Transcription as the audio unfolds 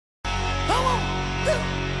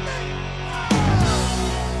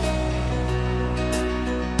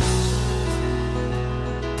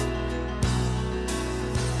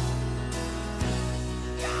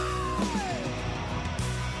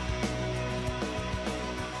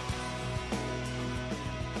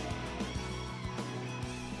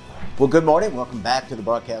Well, good morning. Welcome back to the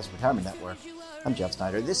Broadcast Retirement Network. I'm Jeff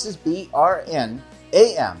Snyder. This is BRN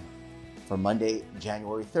AM for Monday,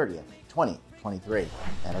 January 30th, 2023.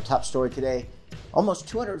 And our top story today, almost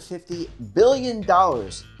 $250 billion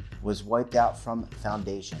was wiped out from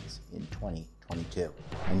foundations in 2022.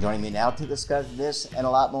 And joining me now to discuss this and a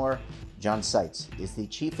lot more, John Seitz is the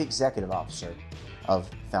Chief Executive Officer of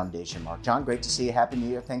Foundation Mark. John, great to see you. Happy New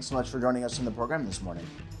Year. Thanks so much for joining us in the program this morning.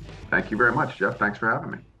 Thank you very much, Jeff. Thanks for having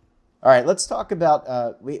me. All right, let's talk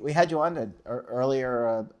about, we had you on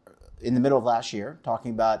earlier in the middle of last year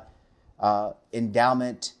talking about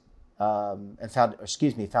endowment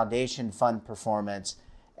foundation fund performance.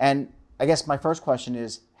 And I guess my first question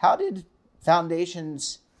is, how did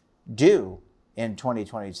foundations do in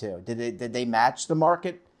 2022? Did they match the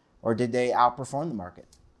market, or did they outperform the market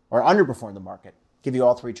or underperform the market? Give you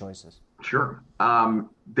all three choices. Sure.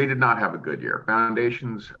 They did not have a good year.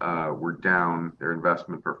 Foundations were down. Their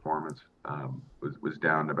investment performance was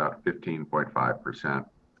down about 15.5%.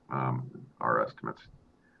 Our estimates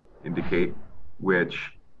indicate,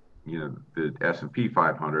 which, the S&P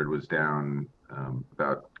 500 was down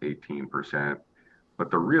about 18%.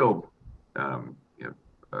 But the real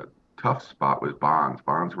tough spot was bonds.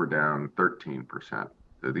 Bonds were down 13%.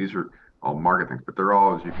 So these are all market things, but they're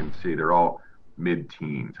all, as you can see, they're all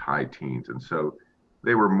mid-teens, high teens. And so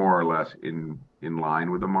they were more or less in line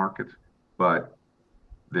with the markets, but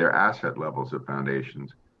their asset levels of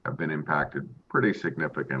foundations have been impacted pretty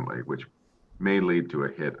significantly, which may lead to a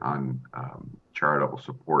hit on charitable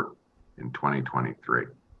support in 2023.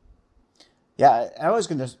 Yeah, I was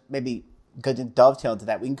going to maybe go to dovetail into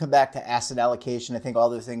that. We can come back to asset allocation. I think all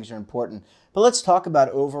those things are important. But let's talk about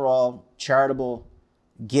overall charitable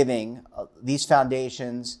giving. These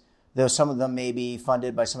foundations, though some of them may be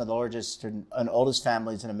funded by some of the largest and oldest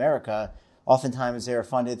families in America, oftentimes they're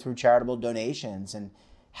funded through charitable donations. And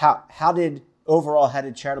how did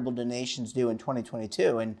charitable donations do in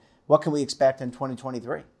 2022? And what can we expect in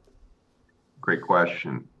 2023? Great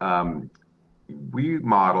question. We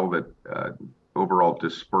model that overall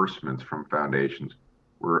disbursements from foundations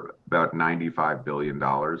were about $95 billion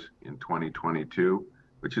in 2022,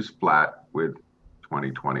 which is flat with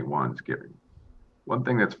 2021's giving. One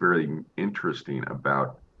thing that's very interesting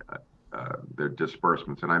about their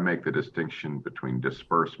disbursements, and I make the distinction between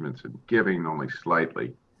disbursements and giving only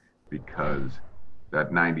slightly, because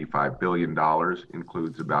that $95 billion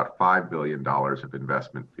includes about $5 billion of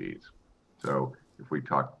investment fees. So if we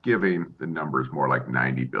talk giving, the number is more like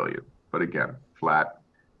 90 billion. But again, flat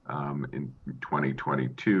in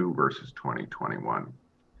 2022 versus 2021.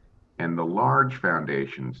 And the large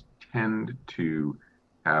foundations tend to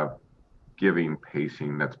have giving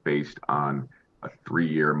pacing that's based on a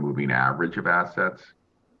 3-year moving average of assets.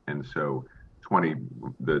 And so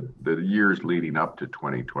the years leading up to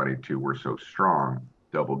 2022 were so strong,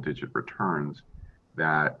 double-digit returns,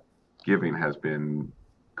 that giving has been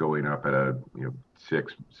going up at a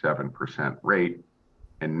 6-7% rate,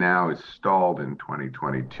 and now is stalled in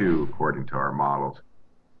 2022 according to our models.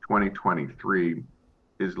 2023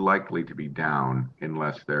 is likely to be down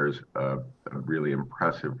unless there's a really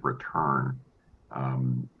impressive return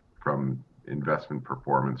from investment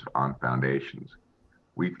performance on foundations.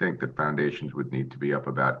 We think that foundations would need to be up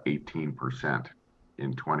about 18%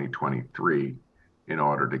 in 2023 in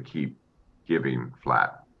order to keep giving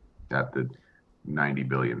flat at the $90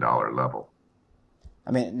 billion level.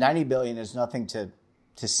 I mean, $90 billion is nothing to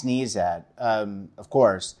sneeze at, of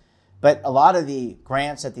course. But a lot of the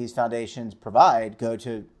grants that these foundations provide go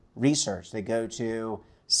to research. They go to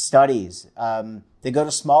studies. They go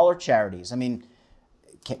to smaller charities. I mean,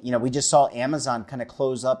 we just saw Amazon kind of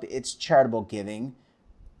close up its charitable giving.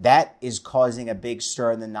 That is causing a big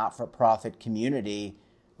stir in the not-for-profit community.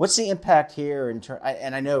 What's the impact here?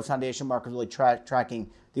 And I know Foundation Mark is really tracking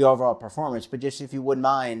the overall performance, but just if you wouldn't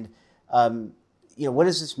mind, what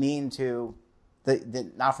does this mean to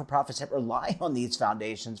the not-for-profits that rely on these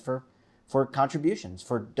foundations for contributions,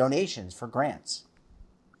 for donations, for grants?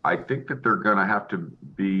 I think that they're going to have to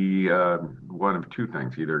be one of two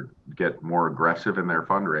things: either get more aggressive in their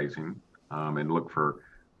fundraising and look for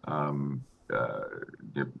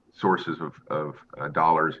sources of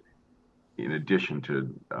dollars in addition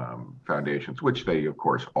to foundations, which they, of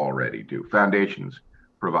course, already do. Foundations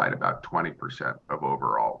provide about 20% of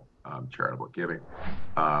overall charitable giving.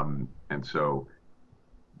 And so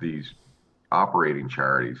these operating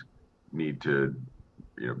charities need to,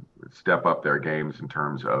 step up their games in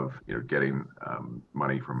terms of, getting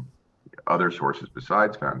money from other sources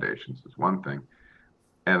besides foundations is one thing.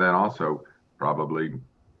 And then also probably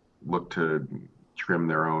look to trim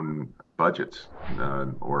their own budgets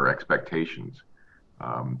or expectations.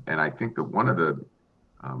 And I think that one of the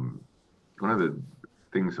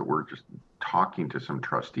things that we're just talking to some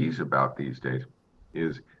trustees about these days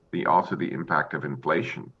is also the impact of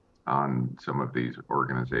inflation on some of these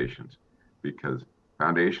organizations, because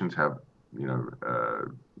foundations have,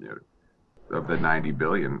 of the 90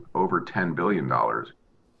 billion, over $10 billion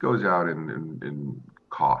goes out in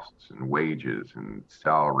costs and wages and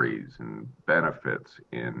salaries and benefits,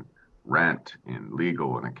 in rent, in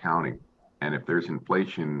legal and accounting. And if there's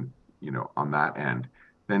inflation, on that end,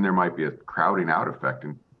 then there might be a crowding out effect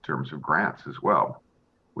in terms of grants as well,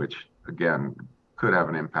 which again could have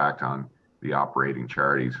an impact on the operating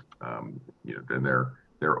charities, and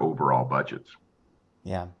their overall budgets.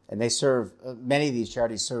 Yeah, and they serve, many of these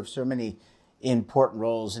charities serve so many important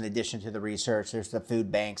roles in addition to the research. There's the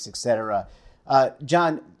food banks, et cetera.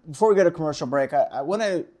 John, before we go to commercial break, I want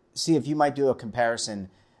to see if you might do a comparison.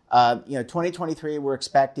 2023, we're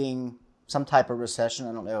expecting some type of recession.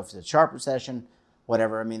 I don't know if it's a sharp recession,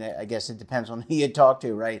 whatever. I mean, I guess it depends on who you talk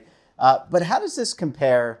to, right? But how does this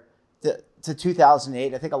compare to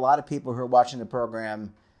 2008? I think a lot of people who are watching the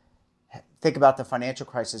program think about the financial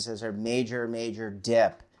crisis as a major, major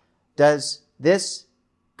dip. Does this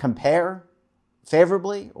compare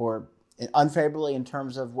favorably or unfavorably in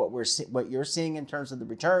terms of what you're seeing in terms of the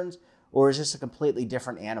returns, or is this a completely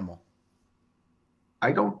different animal?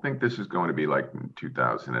 I don't think this is going to be like in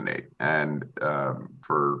 2008. And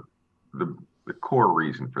for the core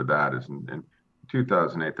reason for that is in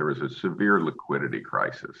 2008, there was a severe liquidity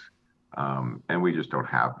crisis. And we just don't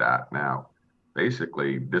have that now.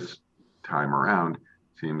 Basically, this time around,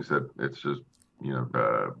 seems that it's just,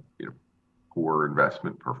 poor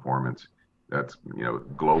investment performance that's,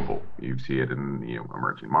 global. You see it in,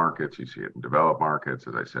 emerging markets, you see it in developed markets.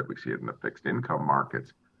 As I said, we see it in the fixed income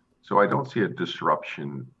markets. So I don't see a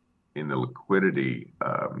disruption in the liquidity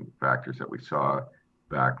factors that we saw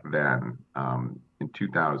back then. In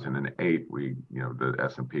 2008, the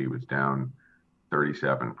S&P was down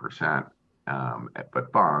 37%,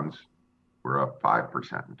 but bonds were up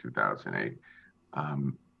 5% in 2008.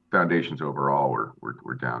 Foundations overall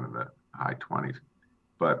were down in the high 20s.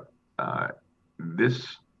 But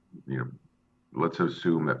this, let's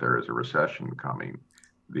assume that there is a recession coming.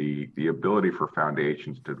 The ability for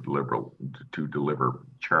foundations to deliver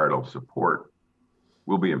charitable support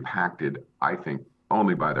will be impacted, I think,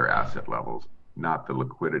 only by their asset levels, not the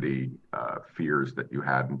liquidity fears that you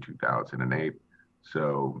had in 2008.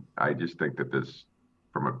 So I just think that this,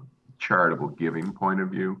 from a charitable giving point of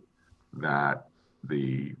view, that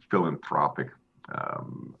the philanthropic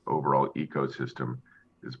overall ecosystem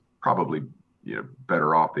is probably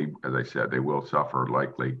better off. As I said, they will suffer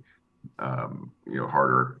likely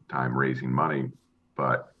harder time raising money,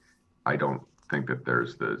 but I don't think that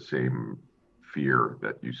there's the same fear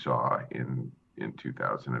that you saw in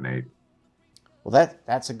 2008. Well,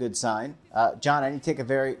 that's a good sign. John, I need to take a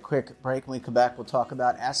very quick break. When we come back, we'll talk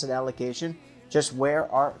about asset allocation. Just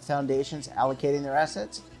where are foundations allocating their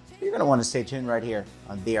assets? You're going to want to stay tuned right here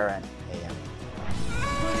on BRN AM.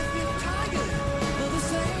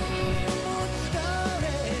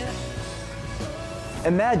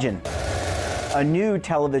 Imagine a new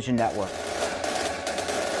television network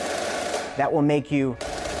that will make you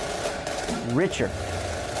richer,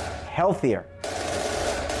 healthier,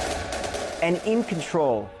 and in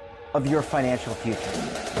control of your financial future.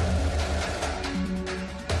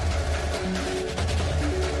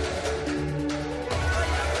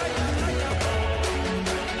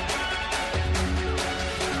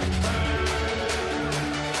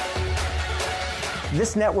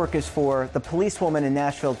 This network is for the policewoman in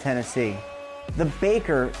Nashville, Tennessee, the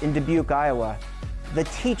baker in Dubuque, Iowa, the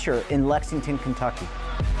teacher in Lexington, Kentucky.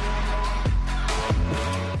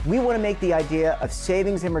 We want to make the idea of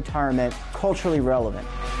savings and retirement culturally relevant.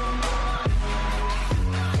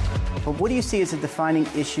 But what do you see as a defining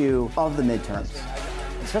issue of the midterms,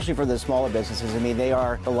 especially for the smaller businesses? I mean, they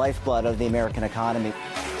are the lifeblood of the American economy.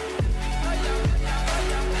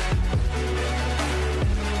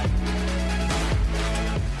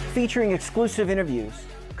 Featuring exclusive interviews,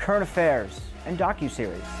 current affairs, and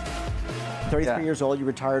docuseries. 33 years old, you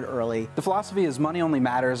retired early. The philosophy is money only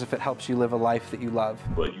matters if it helps you live a life that you love.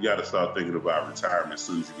 But you got to start thinking about retirement as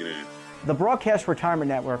soon as you get in. The Broadcast Retirement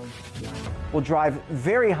Network will drive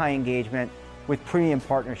very high engagement with premium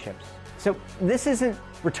partnerships. So this isn't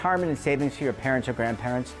retirement and savings for your parents or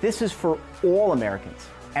grandparents. This is for all Americans.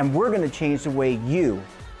 And we're going to change the way you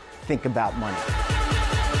think about money.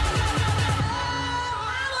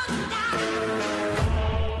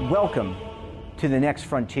 Welcome to the next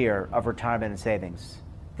frontier of retirement and savings.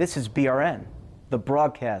 This is BRN, the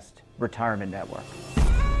Broadcast Retirement Network.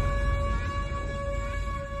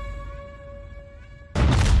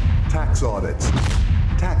 Tax audits,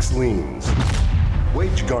 tax liens,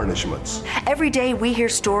 wage garnishments. Every day we hear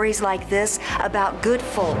stories like this about good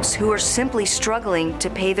folks who are simply struggling to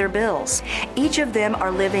pay their bills. Each of them are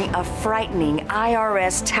living a frightening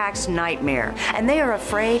IRS tax nightmare, and they are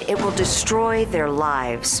afraid it will destroy their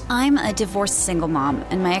lives. I'm a divorced single mom,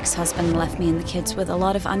 and my ex-husband left me and the kids with a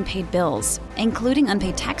lot of unpaid bills, including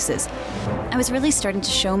unpaid taxes. I was really starting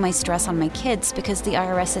to show my stress on my kids because the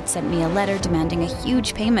IRS had sent me a letter demanding a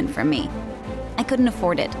huge payment from me. I couldn't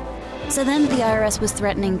afford it. So then the IRS was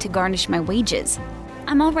threatening to garnish my wages.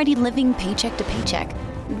 I'm already living paycheck to paycheck.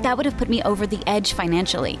 That would have put me over the edge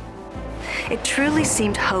financially. It truly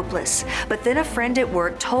seemed hopeless, but then a friend at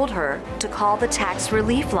work told her to call the tax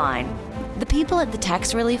relief line. The people at the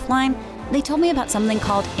tax relief line, they told me about something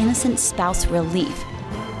called innocent spouse relief.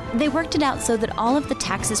 They worked it out so that all of the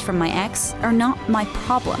taxes from my ex are not my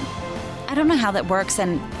problem. I don't know how that works,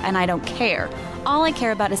 and I don't care. All I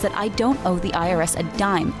care about is that I don't owe the IRS a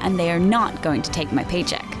dime, and they are not going to take my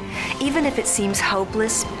paycheck. Even if it seems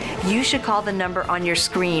hopeless, you should call the number on your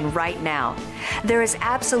screen right now. There is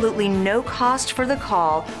absolutely no cost for the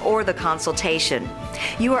call or the consultation.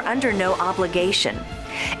 You are under no obligation.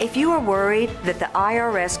 If you are worried that the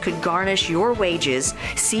IRS could garnish your wages,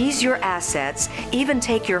 seize your assets, even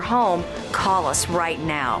take your home, call us right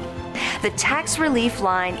now. The Tax Relief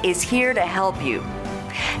Line is here to help you.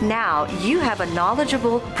 Now you have a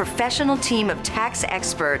knowledgeable, professional team of tax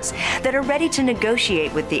experts that are ready to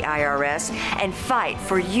negotiate with the IRS and fight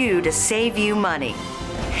for you to save you money.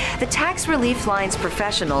 The Tax Relief Line's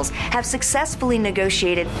professionals have successfully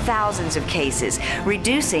negotiated thousands of cases,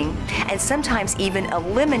 reducing and sometimes even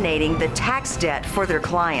eliminating the tax debt for their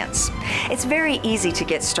clients. It's very easy to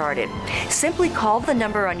get started. Simply call the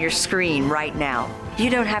number on your screen right now. You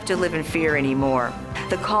don't have to live in fear anymore.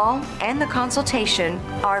 The call and the consultation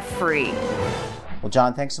are free. Well,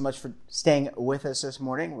 John, thanks so much for staying with us this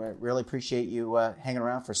morning. We really appreciate you hanging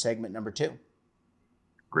around for segment number 2.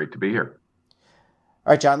 Great to be here.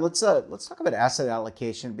 All right, John, let's talk about asset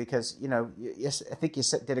allocation because, yes, I think you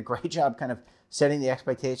did a great job kind of setting the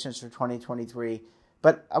expectations for 2023.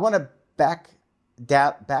 But I want to back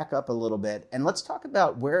up a little bit, and let's talk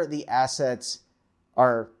about where the assets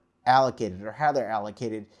are allocated or how they're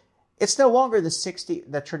allocated. It's no longer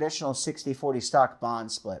the traditional 60-40 stock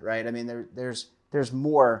bond split, right? I mean, there's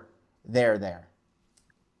more there.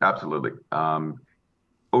 Absolutely.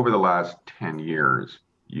 Over the last 10 years,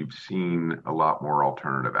 you've seen a lot more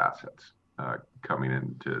alternative assets coming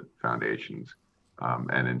into foundations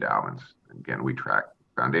and endowments. Again, we track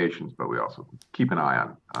foundations, but we also keep an eye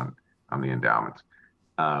on the endowments.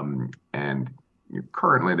 And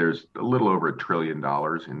currently, there's a little over $1 trillion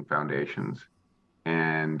in foundations.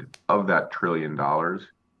 And of that $1 trillion,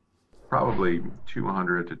 probably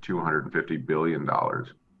 $200 to $250 billion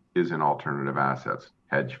is in alternative assets,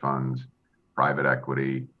 hedge funds, private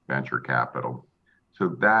equity, venture capital. So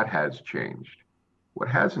that has changed. What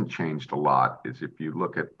hasn't changed a lot is if you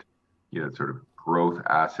look at, sort of growth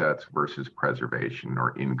assets versus preservation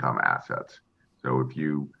or income assets. So if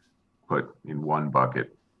you put in one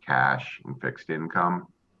bucket cash and fixed income,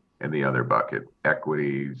 and the other bucket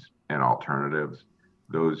equities and alternatives,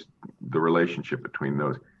 the relationship between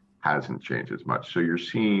those hasn't changed as much. So you're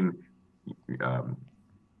seeing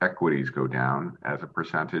equities go down as a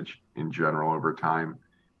percentage in general over time,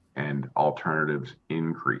 and alternatives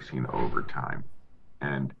increasing over time.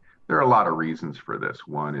 And there are a lot of reasons for this.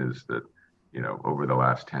 One is that, over the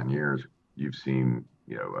last 10 years, you've seen,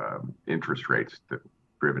 interest rates that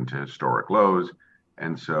driven to historic lows.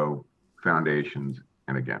 And so foundations,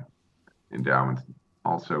 and again, endowments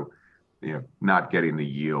also, not getting the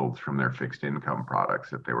yields from their fixed income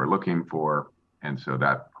products that they were looking for. And so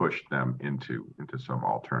that pushed them into some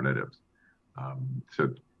alternatives.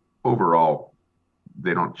 So overall,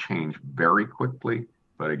 they don't change very quickly.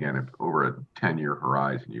 But again, if over a 10-year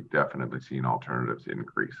horizon, you've definitely seen alternatives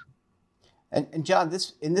increase. And John,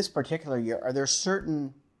 in this particular year, are there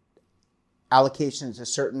certain allocations to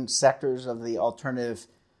certain sectors of the alternative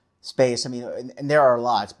space? I mean, and there are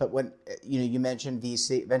lots, but when you mentioned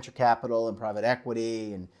VC, venture capital and private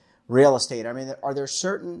equity and real estate, I mean, are there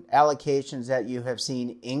certain allocations that you have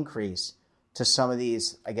seen increase to some of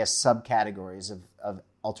these, I guess, subcategories of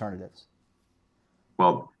alternatives?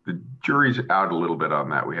 Well, the jury's out a little bit on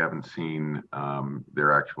that. We haven't seen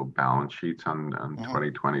their actual balance sheets on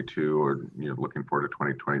 2022 or looking forward to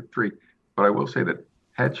 2023. But I will say that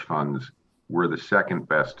hedge funds were the second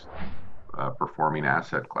best performing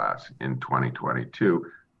asset class in 2022.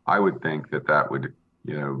 I would think that would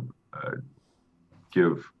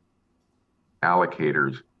give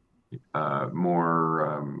allocators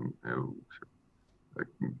more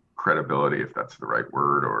credibility, if that's the right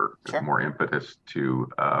word, or Sure. more impetus to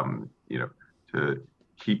to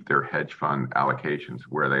keep their hedge fund allocations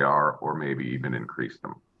where they are, or maybe even increase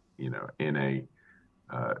them. In a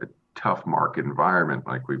tough market environment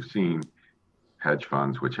like we've seen, hedge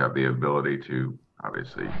funds, which have the ability to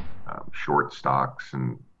obviously short stocks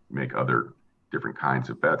and make other different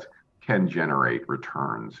kinds of bets, can generate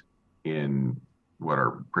returns in what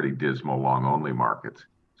are pretty dismal long-only markets.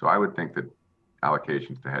 So I would think that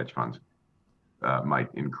allocations to hedge funds might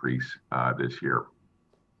increase this year.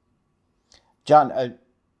 John,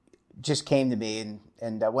 just came to me,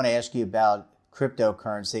 and I want to ask you about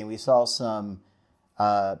cryptocurrency. We saw some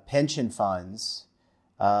pension funds,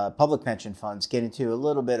 public pension funds, get into a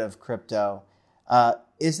little bit of crypto.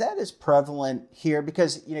 Is that as prevalent here?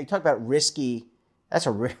 Because you talk about risky. That's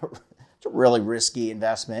it's a really risky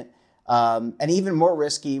investment, and even more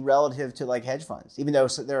risky relative to like hedge funds. Even though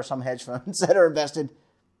there are some hedge funds that are invested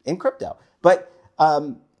in crypto, but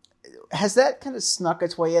has that kind of snuck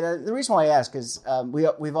its way in? The reason why I ask is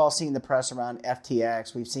we've all seen the press around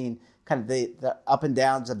FTX. We've seen kind of the up and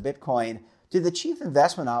downs of Bitcoin. Do the chief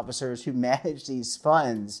investment officers who manage these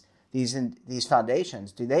funds, these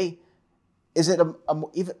foundations, is it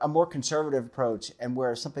even a more conservative approach, and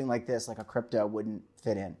where something like this, like a crypto, wouldn't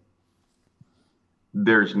fit in?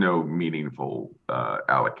 There's no meaningful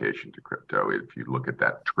allocation to crypto. If you look at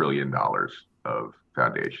that $1 trillion of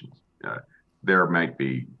foundations, there might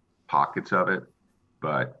be pockets of it,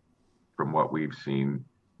 but from what we've seen,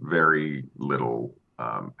 very little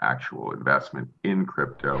actual investment in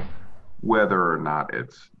crypto. Whether or not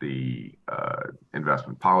it's the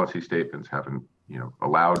investment policy statements haven't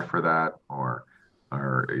allowed for that, or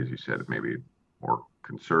as you said, maybe more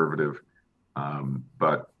conservative.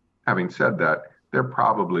 But having said that, there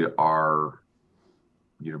probably are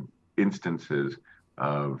instances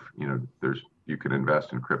of you can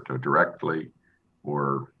invest in crypto directly,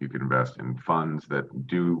 or you can invest in funds that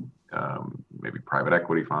do maybe private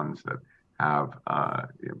equity funds that have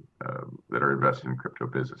that are invested in crypto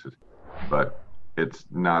businesses. But it's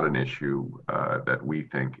not an issue that we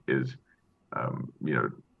think is a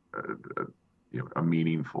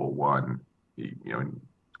meaningful one. In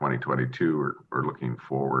 2022 or looking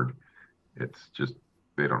forward, it's just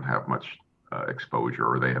they don't have much exposure,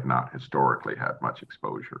 or they have not historically had much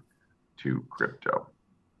exposure to crypto.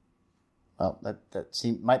 Well, that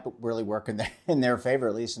might really work in their favor,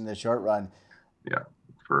 at least in the short run. Yeah,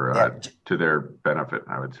 to their benefit,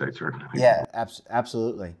 I would say, certainly. Yeah,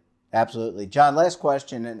 absolutely. Absolutely. John, last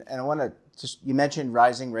question, and I want to you mentioned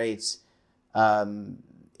rising rates,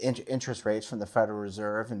 interest rates from the Federal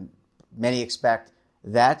Reserve, and many expect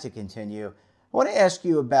that to continue. I want to ask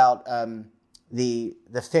you about the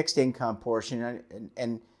fixed income portion,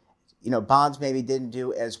 and bonds maybe didn't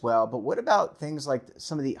do as well, but what about things like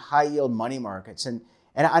some of the high yield money markets? And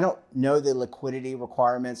I don't know the liquidity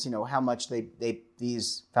requirements, how much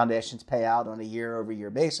these foundations pay out on a year-over-year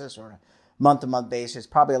basis or a month-to-month basis.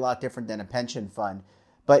 Probably a lot different than a pension fund.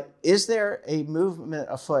 But is there a movement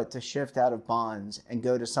afoot to shift out of bonds and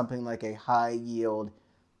go to something like a high yield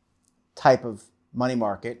type of money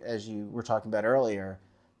market, as you were talking about earlier,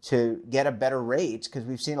 to get a better rate? Because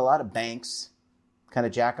we've seen a lot of banks kind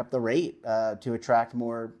of jack up the rate to attract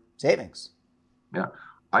more savings. Yeah,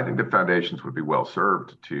 I think the foundations would be well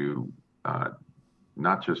served to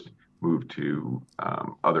not just move to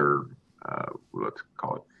other, let's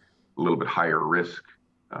call it a little bit higher risk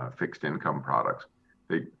fixed income products.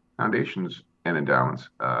 The foundations and endowments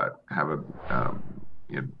have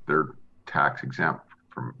they're tax exempt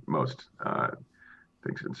from most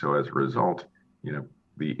things, and so as a result,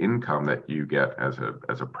 the income that you get as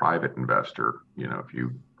a private investor, if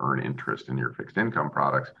you earn interest in your fixed income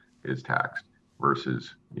products, is taxed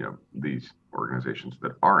versus these organizations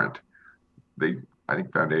that aren't. I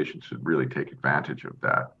think foundations should really take advantage of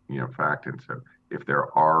that fact, and so if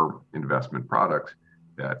there are investment products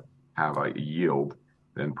that have a yield,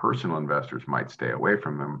 then personal investors might stay away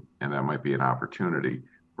from them, and that might be an opportunity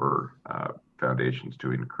for foundations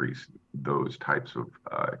to increase those types of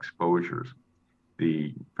exposures.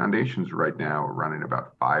 The foundations right now are running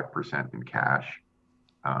about 5% in cash,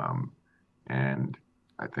 and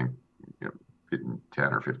I think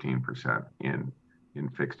 10 or 15% in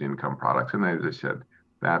fixed income products. And as I said,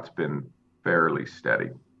 that's been fairly steady.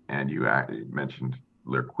 And you mentioned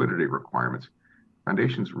liquidity requirements.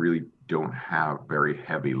 Foundations really don't have very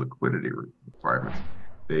heavy liquidity requirements.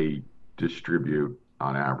 They distribute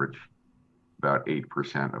on average about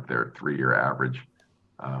 8% of their 3-year average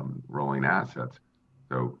rolling assets.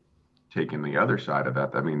 So taking the other side of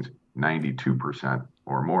that, that means 92%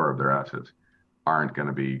 or more of their assets aren't going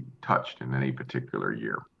to be touched in any particular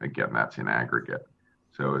year. Again, that's in aggregate.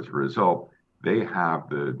 So as a result, they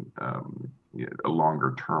have a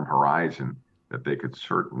longer term horizon that they could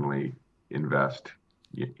certainly invest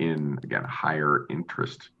in, again, higher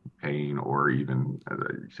interest paying, or even, as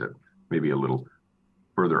I said, maybe a little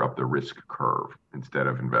further up the risk curve. Instead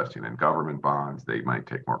of investing in government bonds, they might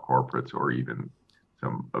take more corporates, or even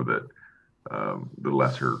some of the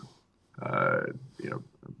lesser,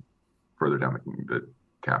 further down the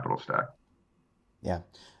capital stack. Yeah.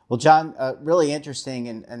 Well, John, really interesting,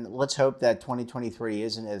 and let's hope that 2023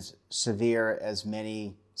 isn't as severe as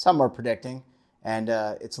some are predicting, and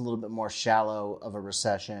it's a little bit more shallow of a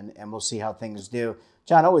recession, and we'll see how things do.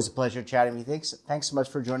 John, always a pleasure chatting with you. Thanks so much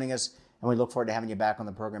for joining us, and we look forward to having you back on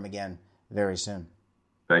the program again very soon.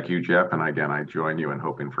 Thank you, Jeff, and again, I join you in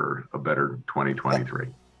hoping for a better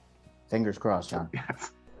 2023. Fingers crossed, John.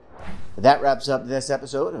 Yes. That wraps up this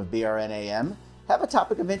episode of BRN AM. Have a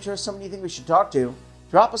topic of interest, someone you think we should talk to?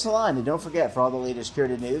 Drop us a line, and don't forget, for all the latest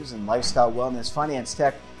curated news and lifestyle, wellness, finance,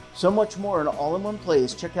 tech, so much more, and all in one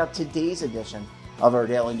place, check out today's edition of our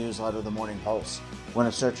daily newsletter, The Morning Pulse.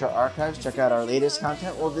 Want to search our archives, check out our latest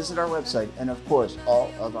content, or visit our website, and of course,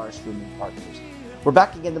 all of our streaming partners. We're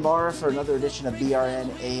back again tomorrow for another edition of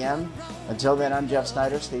BRN AM. Until then, I'm Jeff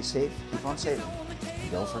Snyder. Stay safe, keep on saving,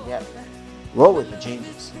 and don't forget, roll with the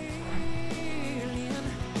changes.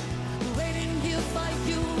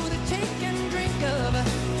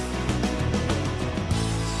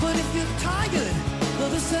 But if you're tired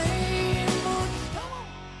of the same old...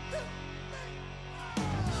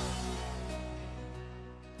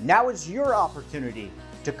 Now is your opportunity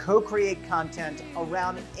to co-create content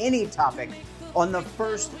around any topic on the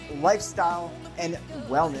First Lifestyle and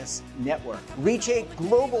Wellness Network. Reach a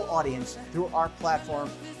global audience through our platform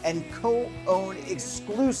and co-own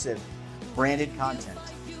exclusive branded content.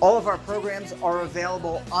 All of our programs are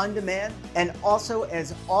available on demand and also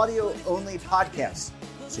as audio-only podcasts,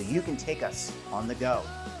 so you can take us on the go.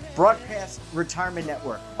 Broadcast Retirement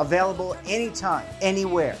Network, available anytime,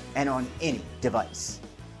 anywhere, and on any device.